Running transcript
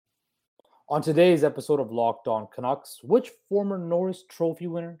On today's episode of Locked On Canucks, which former Norris Trophy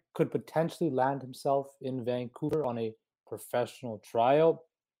winner could potentially land himself in Vancouver on a professional tryout?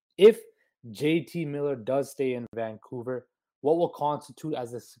 If JT Miller does stay in Vancouver, what will constitute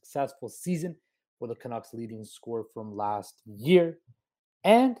as a successful season for the Canucks leading scorer from last year?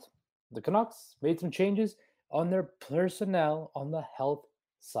 And the Canucks made some changes on their personnel on the health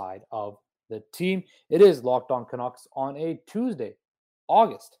side of the team. It is Locked On Canucks on a Tuesday,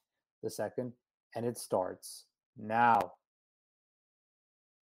 August the 2nd, and it starts now.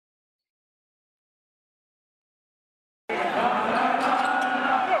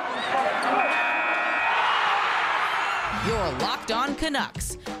 You're Locked On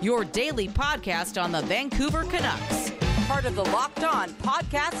Canucks, your daily podcast on the Vancouver Canucks. Part of the Locked On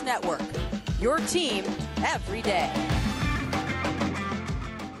Podcast Network, your team every day.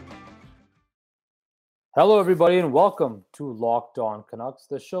 Hello, everybody, and welcome to Locked On Canucks,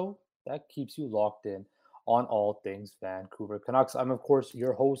 the show that keeps you locked in on all things Vancouver Canucks. I'm, of course,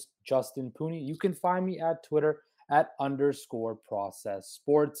 your host, Justin Pooney. You can find me at Twitter at _process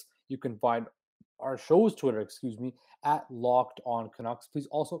sports. You can find our show's Twitter, at Locked On Canucks. Please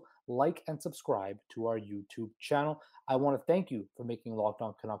also like and subscribe to our YouTube channel. I want to thank you for making Locked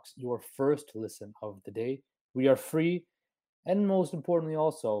On Canucks your first listen of the day. We are free and, most importantly,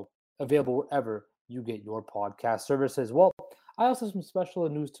 also available wherever you get your podcast services. Well, I also have some special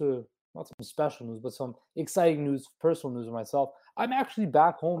news not some special news, but some exciting news, personal news of myself. I'm actually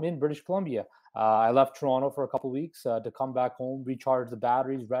back home in British Columbia. I left Toronto for a couple of weeks to come back home, recharge the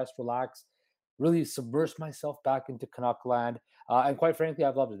batteries, rest, relax, really submerge myself back into Canuck land. And quite frankly,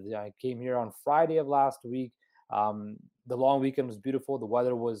 I've loved it. I came here on Friday of last week. The long weekend was beautiful. The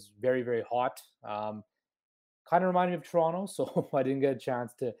weather was very, very hot. Kind of reminded me of Toronto, so I didn't get a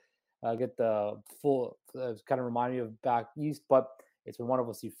chance to get the full, kind of remind me of back east, but it's been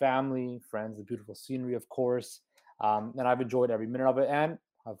wonderful to see family, friends, the beautiful scenery, of course. And I've enjoyed every minute of it. And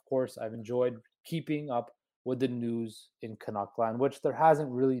of course, I've enjoyed keeping up with the news in Canuckland, which there hasn't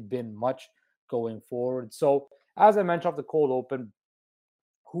really been much going forward. So as I mentioned off the cold open,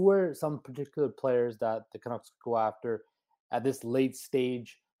 who are some particular players that the Canucks go after at this late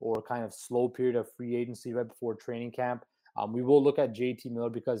stage or kind of slow period of free agency right before training camp? We will look at JT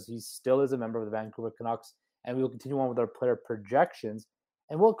Miller because he still is a member of the Vancouver Canucks, and we will continue on with our player projections.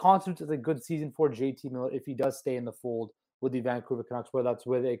 And what constitutes a good season for JT Miller if he does stay in the fold with the Vancouver Canucks, whether that's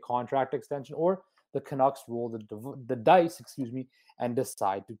with a contract extension or the Canucks roll the dice, and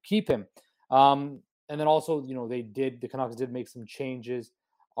decide to keep him. And then also, the Canucks did make some changes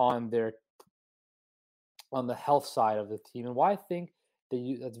on the health side of the team, and why I think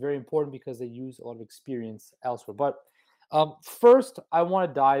that's very important because they use a lot of experience elsewhere. But first, I want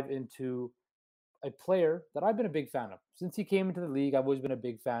to dive into a player that I've been a big fan of. Since he came into the league, I've always been a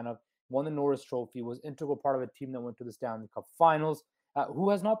big fan of. Won the Norris Trophy, was integral part of a team that went to the Stanley Cup Finals, who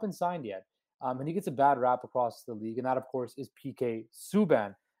has not been signed yet. And he gets a bad rap across the league, and that, of course, is PK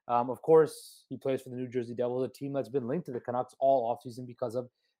Subban. Of course, he plays for the New Jersey Devils, a team that's been linked to the Canucks all offseason because of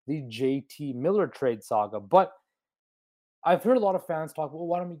the JT Miller trade saga. But I've heard a lot of fans talk, well,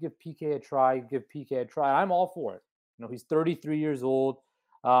 why don't we give PK a try, I'm all for it. He's 33 years old.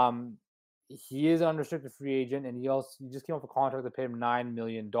 He is an unrestricted free agent, and he just came off a contract that paid him $9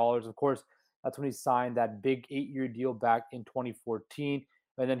 million. Of course, that's when he signed that big 8-year deal back in 2014.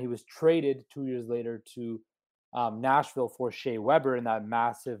 And then he was traded 2 years later to Nashville for Shea Weber in that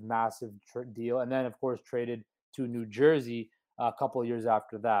massive deal. And then, of course, traded to New Jersey a couple of years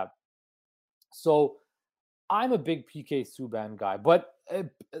after that. So I'm a big PK Subban guy, but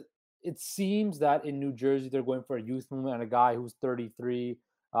it seems that in New Jersey, they're going for a youth movement and a guy who's 33,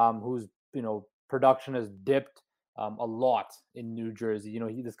 whose production has dipped a lot in New Jersey.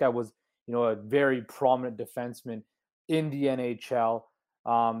 This guy was a very prominent defenseman in the NHL,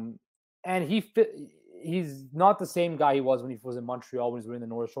 and he's not the same guy he was when he was in Montreal when he was winning the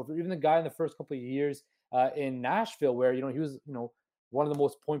Norris Trophy. Even the guy in the first couple of years in Nashville, where he was one of the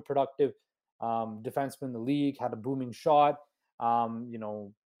most point productive defensemen in the league, had a booming shot,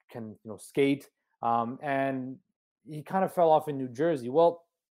 can skate, and he kind of fell off in New Jersey. Well,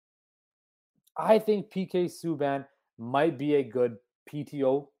 I think PK Subban might be a good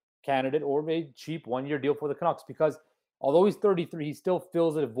PTO candidate or a cheap 1-year deal for the Canucks because although he's 33, he still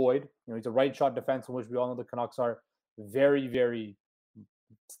fills a void. He's a right shot defenseman, which we all know the Canucks are very, very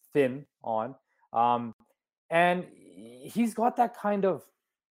thin on. And he's got that kind of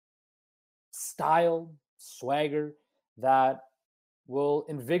style, swagger that will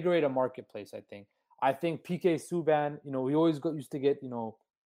invigorate a marketplace, I think. I think PK Subban, he always used to get,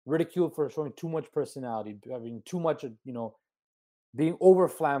 ridiculed for showing too much personality, having too much, being over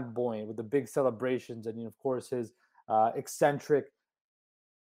flamboyant with the big celebrations and, of course, his eccentric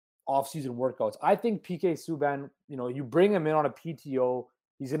off-season workouts. I think PK Subban, you bring him in on a PTO,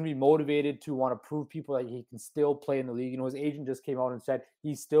 he's going to be motivated to want to prove people that he can still play in the league. His agent just came out and said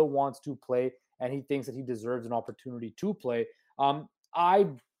he still wants to play and he thinks that he deserves an opportunity to play. I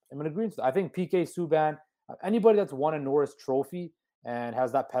am in agreement. I think PK Subban, anybody that's won a Norris Trophy and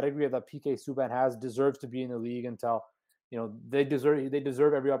has that pedigree that PK Subban has, deserves to be in the league until they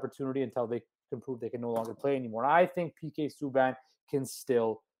deserve every opportunity until they can prove they can no longer play anymore. And I think PK Subban can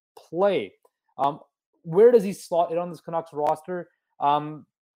still play. Where does he slot in on this Canucks roster? You're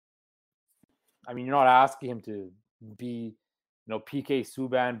not asking him to be, PK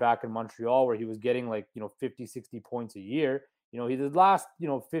Subban back in Montreal where he was getting 50, 60 points a year. He did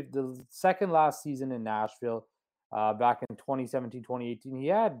the second last season in Nashville back in 2017, 2018. He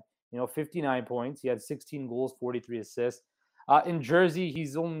had, 59 points. He had 16 goals, 43 assists. In Jersey,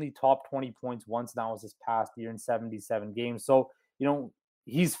 he's only top 20 points once. That was this past year in 77 games. So,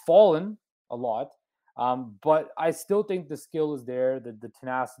 he's fallen a lot, but I still think the skill is there, the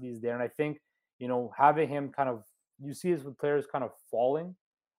tenacity is there. And I think, having him kind of, you see this with players kind of falling,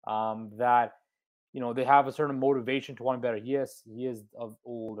 that, they have a certain motivation to want better. Yes, he is of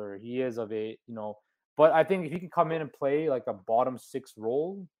older. He is of a, but I think if he can come in and play like a bottom six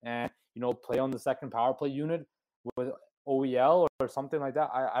role and, play on the second power play unit with OEL or something like that,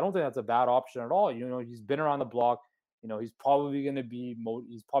 I don't think that's a bad option at all. He's been around the block. He's probably going to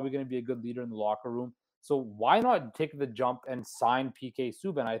be a good leader in the locker room. So why not take the jump and sign PK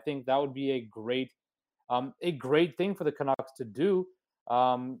Subban? I think that would be a great thing for the Canucks to do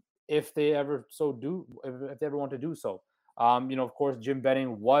if they ever want to do so. Of course, Jim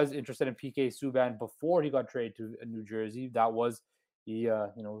Benning was interested in PK Subban before he got traded to New Jersey. That was he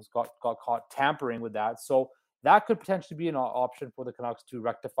got caught tampering with that. So that could potentially be an option for the Canucks to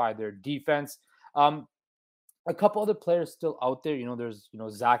rectify their defense. A couple other players still out there. There's,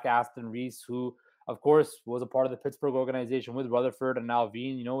 Zach Aston Reese, who, of course, was a part of the Pittsburgh organization with Rutherford and now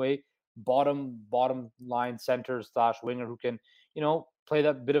Veen, a bottom line center / winger who can, play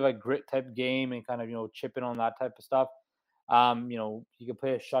that bit of a grit type game and kind of, chip in on that type of stuff. He can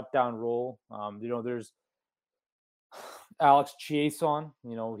play a shutdown role. There's Alex Chiasson,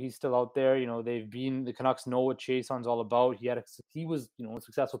 he's still out there. The Canucks know what Chiasson's all about. He was, a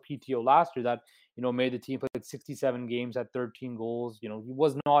successful PTO last year that, made the team, played 67 games at 13 goals. He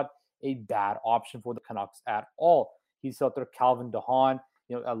was not a bad option for the Canucks at all. He's out there. Calvin DeHaan,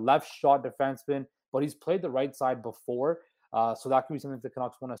 a left shot defenseman, but he's played the right side before. So that could be something that the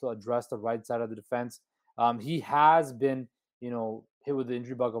Canucks want to still address, the right side of the defense. He has been, hit with the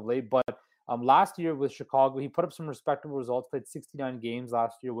injury bug of late, but last year with Chicago, he put up some respectable results, played 69 games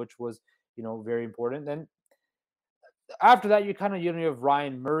last year, which was, very important. Then after that, you have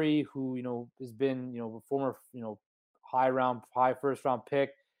Ryan Murray, who, has been, a former, high first round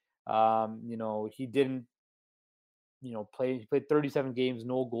pick. He didn't, he played 37 games,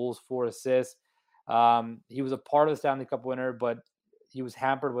 no goals, 4 assists. He was a part of the Stanley Cup winner, but he was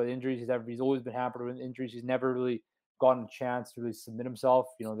hampered with injuries. He's always been hampered with injuries. He's never really gotten a chance to really submit himself.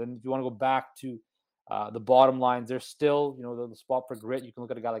 Then if you want to go back to the bottom lines, there's still, the spot for grit. You can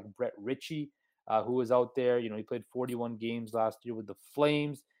look at a guy like Brett Ritchie, who was out there. He played 41 games last year with the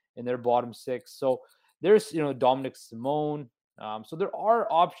Flames in their bottom six. So there's, Dominic Simone. So there are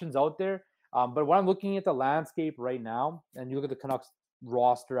options out there. But when I'm looking at the landscape right now, and you look at the Canucks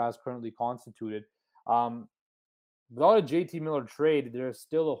roster as currently constituted, without a JT Miller trade, there's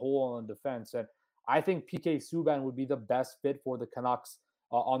still a hole on defense. And I think PK Subban would be the best fit for the Canucks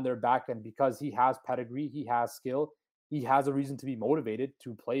on their back end because he has pedigree, he has skill, he has a reason to be motivated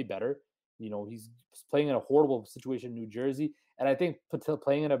to play better. He's playing in a horrible situation in New Jersey. And I think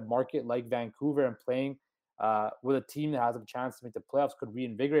playing in a market like Vancouver and playing with a team that has a chance to make the playoffs could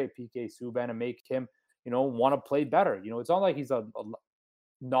reinvigorate PK Subban and make him, want to play better. It's not like he's a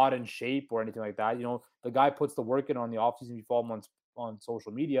not in shape or anything like that. The guy puts the work in on the offseason. You follow him on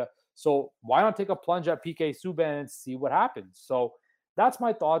social media. So why not take a plunge at PK Subban and see what happens? So that's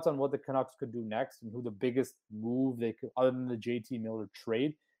my thoughts on what the Canucks could do next and who the biggest move they could, other than the JT Miller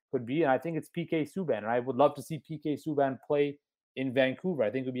trade, could be. And I think it's PK Subban. And I would love to see PK Subban play in Vancouver.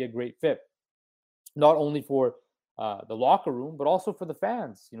 I think it would be a great fit, not only for the locker room, but also for the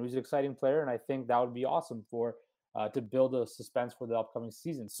fans. He's an exciting player, and I think that would be awesome for to build a suspense for the upcoming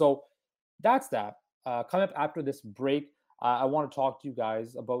season. So that's that. Coming up after this break, I want to talk to you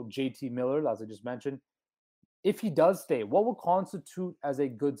guys about JT Miller, as I just mentioned. If he does stay, what will constitute as a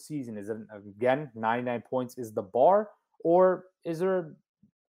good season? Is it, again, 99 points is the bar, or is there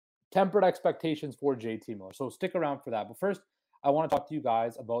tempered expectations for JT Miller? So stick around for that. But first, I want to talk to you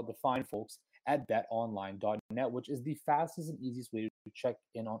guys about the fine folks at betonline.net, which is the fastest and easiest way to check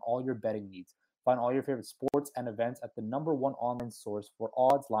in on all your betting needs. Find all your favorite sports and events at the #1 online source for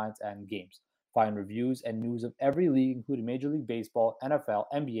odds, lines, and games. Find reviews and news of every league, including Major League Baseball, NFL,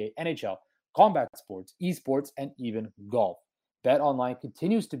 NBA, NHL, combat sports, esports, and even golf. BetOnline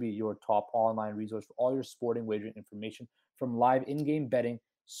continues to be your top online resource for all your sporting wagering information, from live in-game betting,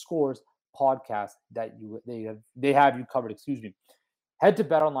 scores, podcasts that they have you covered. Head to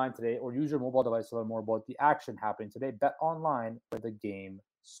BetOnline today or use your mobile device to learn more about the action happening today. BetOnline, where the game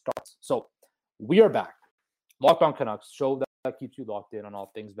starts. So we are back. Locked On Canucks, show that keeps you locked in on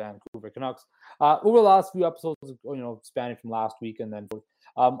all things Vancouver Canucks. Over the last few episodes, spanning from last week and then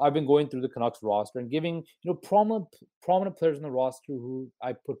I've been going through the Canucks roster and giving prominent players in the roster who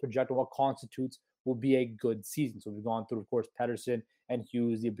I project on what constitutes will be a good season. So we've gone through, of course, Pettersson and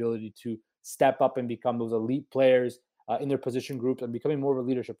Hughes, the ability to step up and become those elite players in their position groups and becoming more of a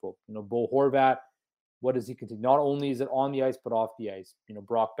leadership role. Bo Horvat, what does he continue? Not only is it on the ice, but off the ice.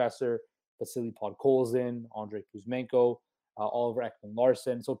 Brock Besser, Vasily Podkolzin, Andrei Kuzmenko, Oliver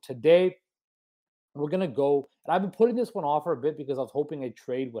Ekman-Larsson. So today, we're going to go, and I've been putting this one off for a bit because I was hoping a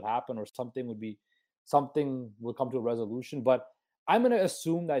trade would happen or something would come to a resolution. But I'm going to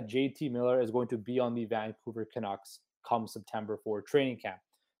assume that JT Miller is going to be on the Vancouver Canucks come September for training camp.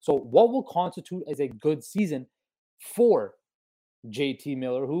 So what will constitute as a good season for JT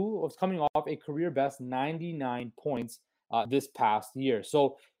Miller, who was coming off a career best 99 points this past year?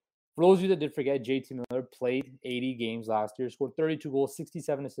 So for those of you that did forget, JT Miller played 80 games last year, scored 32 goals,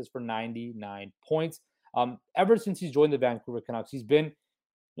 67 assists for 99 points. Ever since he's joined the Vancouver Canucks, he's been,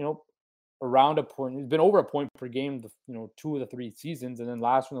 around a point. He's been over a point per game, 2 of the 3 seasons. And then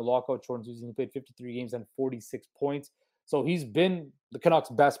last from the lockout shortened season, he played 53 games and 46 points. So he's been the Canucks'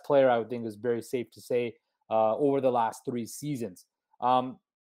 best player, I would think is very safe to say, over the last 3 seasons.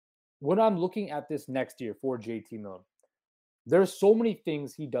 When I'm looking at this next year for JT Miller, there's so many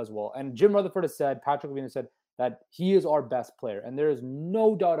things he does well. And Jim Rutherford has said, Patrick Levine has said that he is our best player. And there is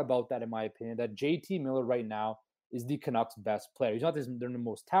no doubt about that, in my opinion, that JT Miller right now is the Canucks' best player. He's not their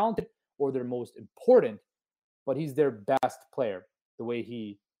most talented or their most important, but he's their best player. The way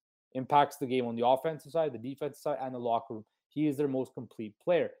he impacts the game on the offensive side, the defensive side, and the locker room, he is their most complete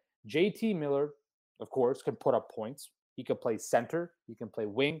player. JT Miller, of course, can put up points. He can play center. He can play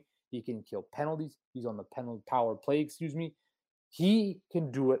wing. He can kill penalties. He's on the penalty power play, He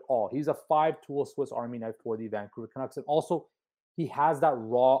can do it all. He's a 5-tool Swiss Army knife for the Vancouver Canucks. And also, he has that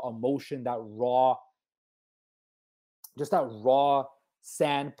raw emotion, that raw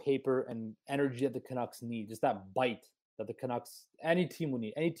sandpaper and energy that the Canucks need. Just that bite that the Canucks, any team will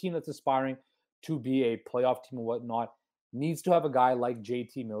need. Any team that's aspiring to be a playoff team or whatnot needs to have a guy like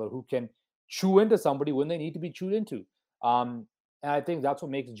JT Miller who can chew into somebody when they need to be chewed into. And I think that's what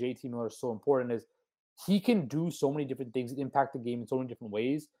makes JT Miller so important is he can do so many different things, impact the game in so many different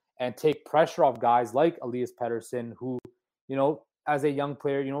ways, and take pressure off guys like Elias Pettersson, who, as a young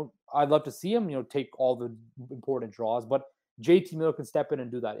player, I'd love to see him, take all the important draws, but JT Miller can step in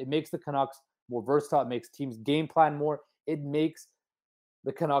and do that. It makes the Canucks more versatile. It makes teams game plan more. It makes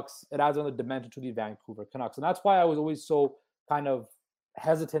the Canucks, it adds another dimension to the Vancouver Canucks. And that's why I was always so kind of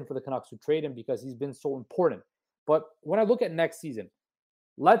hesitant for the Canucks to trade him, because he's been so important. But when I look at next season,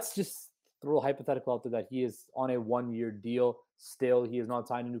 let's just throw a hypothetical out there that he is on a 1-year deal still. He has not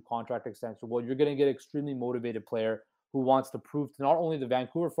signed a new contract extension. Well, you're going to get an extremely motivated player who wants to prove to not only the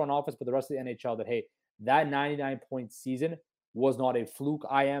Vancouver front office, but the rest of the NHL that, hey, that 99-point season was not a fluke.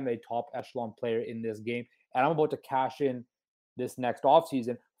 I am a top echelon player in this game, and I'm about to cash in this next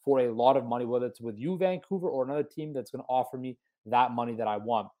offseason for a lot of money, whether it's with you, Vancouver, or another team that's going to offer me that money that I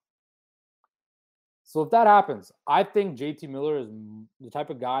want. So if that happens, I think JT Miller is the type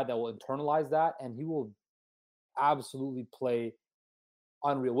of guy that will internalize that, and he will absolutely play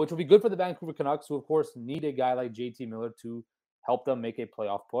unreal, which will be good for the Vancouver Canucks, who, of course, need a guy like JT Miller to help them make a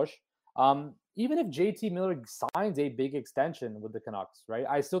playoff push. Even if JT Miller signs a big extension with the Canucks, right,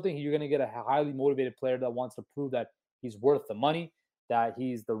 I still think you're going to get a highly motivated player that wants to prove that he's worth the money, that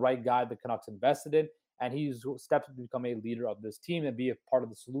he's the right guy the Canucks invested in, and he's steps to become a leader of this team and be a part of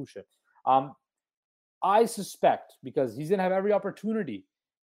the solution. I suspect, because he's going to have every opportunity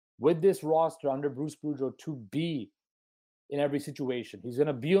with this roster under Bruce Boudreau to be in every situation. He's going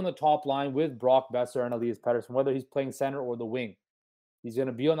to be on the top line with Brock Besser and Elias Pettersson, whether he's playing center or the wing. He's going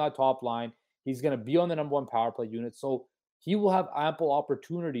to be on that top line. He's going to be on the #1 power play unit. So he will have ample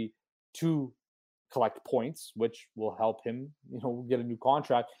opportunity to collect points, which will help him, get a new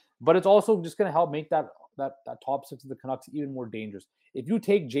contract. But it's also just going to help make that top six of the Canucks even more dangerous. If you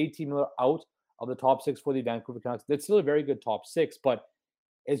take JT Miller out of the top 6 for the Vancouver Canucks. It's still a very good top 6, but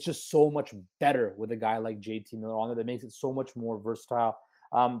it's just so much better with a guy like JT Miller on it that makes it so much more versatile.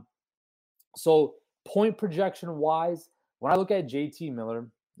 So point projection wise, when I look at JT Miller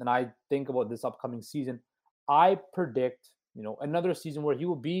and I think about this upcoming season, I predict, another season where he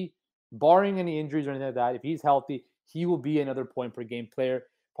will be, barring any injuries or anything like that, if he's healthy, he will be another point per game player,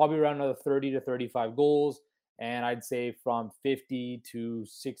 probably around another 30 to 35 goals. And I'd say from 50 to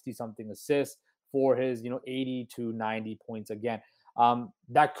 60 something assists for his, 80 to 90 points again.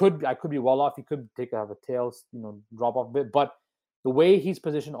 I could be well off. He could have a tail, drop off a bit. But the way he's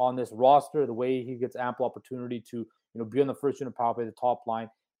positioned on this roster, the way he gets ample opportunity to, be on the first unit power play, the top line,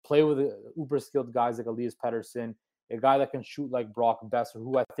 play with uber skilled guys like Elias Pettersson, a guy that can shoot like Brock Besser,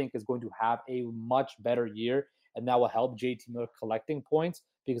 who I think is going to have a much better year, and that will help JT Miller collecting points,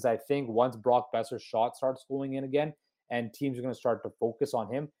 because I think once Brock Besser's shot starts going in again and teams are going to start to focus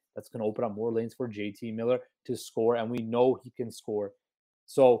on him, that's going to open up more lanes for JT Miller to score, and we know he can score.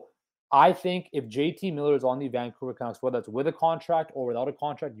 So I think if JT Miller is on the Vancouver Canucks, whether it's with a contract or without a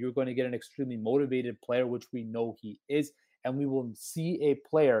contract, you're going to get an extremely motivated player, which we know he is, and we will see a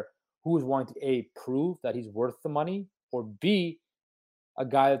player who is wanting to A, prove that he's worth the money, or B, a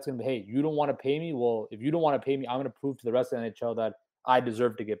guy that's going to be, hey, you don't want to pay me? Well, if you don't want to pay me, I'm going to prove to the rest of the NHL that I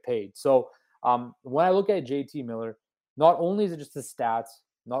deserve to get paid. So when I look at JT Miller, not only is it just his stats,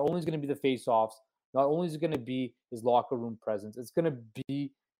 not only is it going to be the face-offs, not only is it going to be his locker room presence, it's going to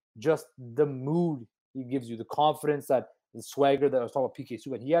be just the mood he gives you, the confidence, that the swagger that I was talking about PK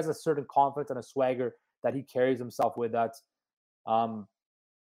Subban. He has a certain confidence and a swagger that he carries himself with that's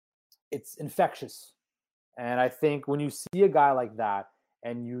it's infectious. And I think when you see a guy like that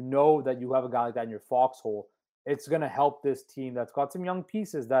and you know that you have a guy like that in your foxhole, it's going to help this team that's got some young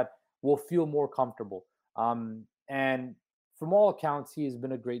pieces that will feel more comfortable. And from all accounts, he has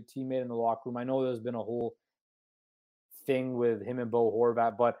been a great teammate in the locker room. I know there's been a whole thing with him and Bo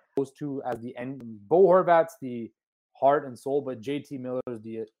Horvat, but those two as the end. Bo Horvat's the heart and soul, but JT Miller is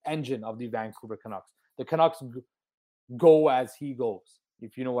the engine of the Vancouver Canucks. The Canucks go as he goes,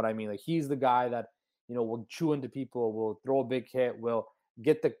 if you know what I mean. Like, he's the guy that, will chew into people, will throw a big hit, will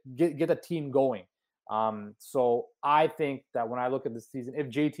get the team going. So I think that when I look at this season, if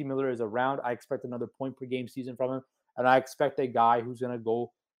JT Miller is around, I expect another point per game season from him. And I expect a guy who's going to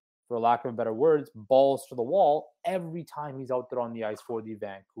go, for lack of better words, balls to the wall every time he's out there on the ice for the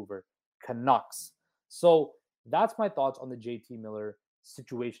Vancouver Canucks. So that's my thoughts on the JT Miller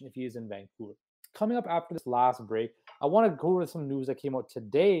situation if he is in Vancouver. Coming up after this last break, I want to go over some news that came out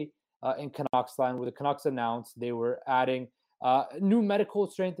today in Canucks line, where the Canucks announced they were adding new medical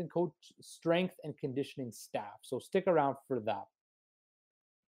strength and conditioning staff. So stick around for that.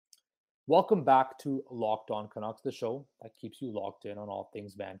 Welcome back to Locked On Canucks, the show that keeps you locked in on all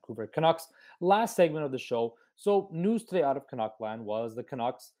things Vancouver Canucks. Last segment of the show. So news today out of Canuck land was the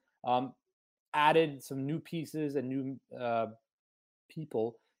Canucks added some new pieces and new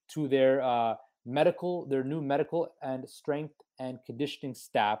people to their new medical and strength and conditioning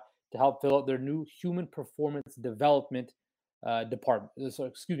staff to help fill out their new human performance development department.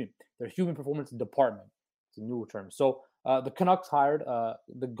 Their human performance department. It's a new term. So the Canucks hired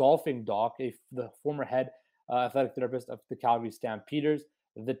the golfing doc, the former head athletic therapist of the Calgary Stampeders,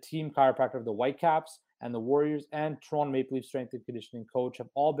 the team chiropractor of the Whitecaps and the Warriors, and Toronto Maple Leaf strength and conditioning coach have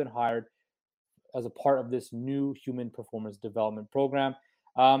all been hired as a part of this new human performance development program.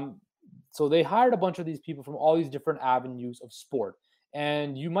 So they hired a bunch of these people from all these different avenues of sport.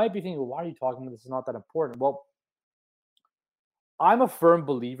 And you might be thinking, well, why are you talking about this? It's not that important. Well, I'm a firm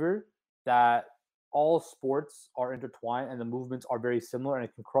believer that all sports are intertwined and the movements are very similar, and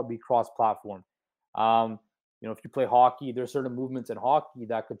it can be cross-platform. If you play hockey, there's certain movements in hockey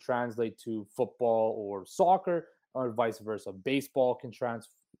that could translate to football or soccer, or vice versa. Baseball can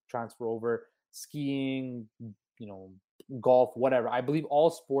transfer over, skiing, golf, whatever. I believe all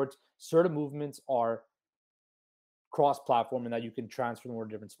sports, certain movements are cross-platform and that you can transfer them over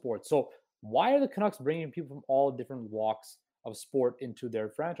different sports. So why are the Canucks bringing people from all different walks of sport into their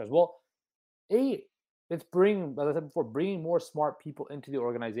franchise? Well, it's bringing, as I said before, bringing more smart people into the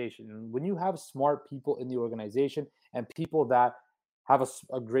organization. And when you have smart people in the organization and people that have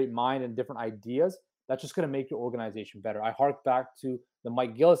a great mind and different ideas, that's just going to make your organization better. I hark back to the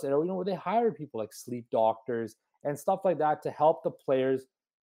Mike Gillis era, where they hired people like sleep doctors and stuff like that to help the players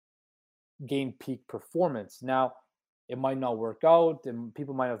gain peak performance. Now, it might not work out, and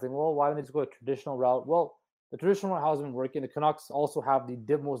people might not think, well, why don't they just go a traditional route? Well, the traditional route hasn't been working. The Canucks also have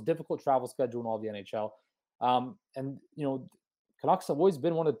the most difficult travel schedule in all the NHL. Canucks have always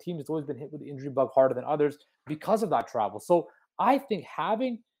been one of the teams that's always been hit with the injury bug harder than others because of that travel. So I think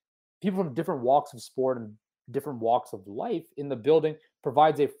having people from different walks of sport and different walks of life in the building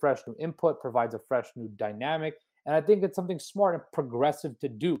provides a fresh new input, provides a fresh new dynamic. And I think it's something smart and progressive to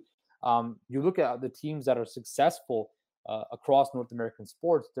do. You look at the teams that are successful across North American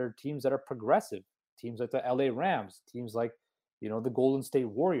sports, they're teams that are progressive, teams like the LA Rams, teams like, the Golden State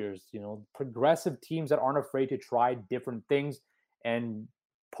Warriors, progressive teams that aren't afraid to try different things and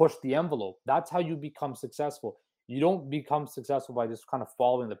push the envelope. That's how you become successful. You don't become successful by just kind of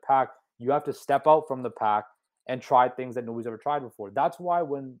following the pack. You have to step out from the pack and try things that nobody's ever tried before. That's why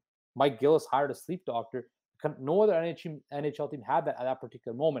when Mike Gillis hired a sleep doctor, no other NHL team had that at that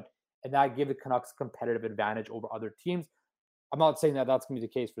particular moment. And that gave the Canucks competitive advantage over other teams. I'm not saying that that's going to be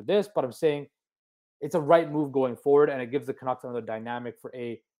the case for this, but I'm saying it's a right move going forward, and it gives the Canucks another dynamic for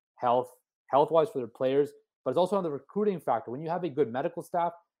health-wise for their players, but it's also another recruiting factor. When you have a good medical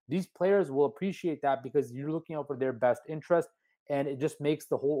staff, these players will appreciate that because you're looking out for their best interest, and it just makes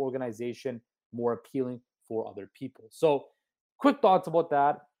the whole organization more appealing for other people. So quick thoughts about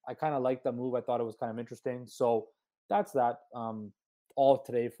that. I kind of like the move. I thought it was kind of interesting. So that's that. All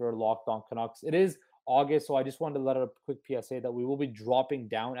today for Locked On Canucks. It is August, so I just wanted to let out a quick PSA that we will be dropping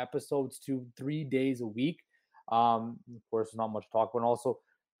down episodes to 3 days a week. Of course, there's not much talk, but also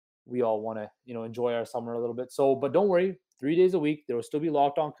we all want to, enjoy our summer a little bit. So, but don't worry, 3 days a week, there will still be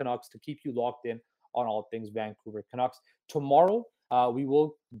Locked On Canucks to keep you locked in on all things Vancouver Canucks. Tomorrow, we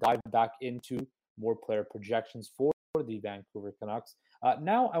will dive back into more player projections for the Vancouver Canucks.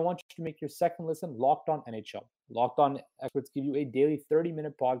 Now, I want you to make your second listen Locked On NHL. Locked On experts give you a daily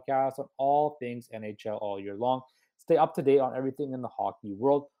 30-minute podcast on all things NHL all year long. Stay up to date on everything in the hockey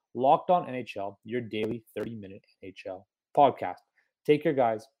world. Locked On NHL, your daily 30-minute NHL podcast. Take care,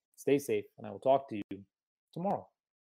 guys. Stay safe, and I will talk to you tomorrow.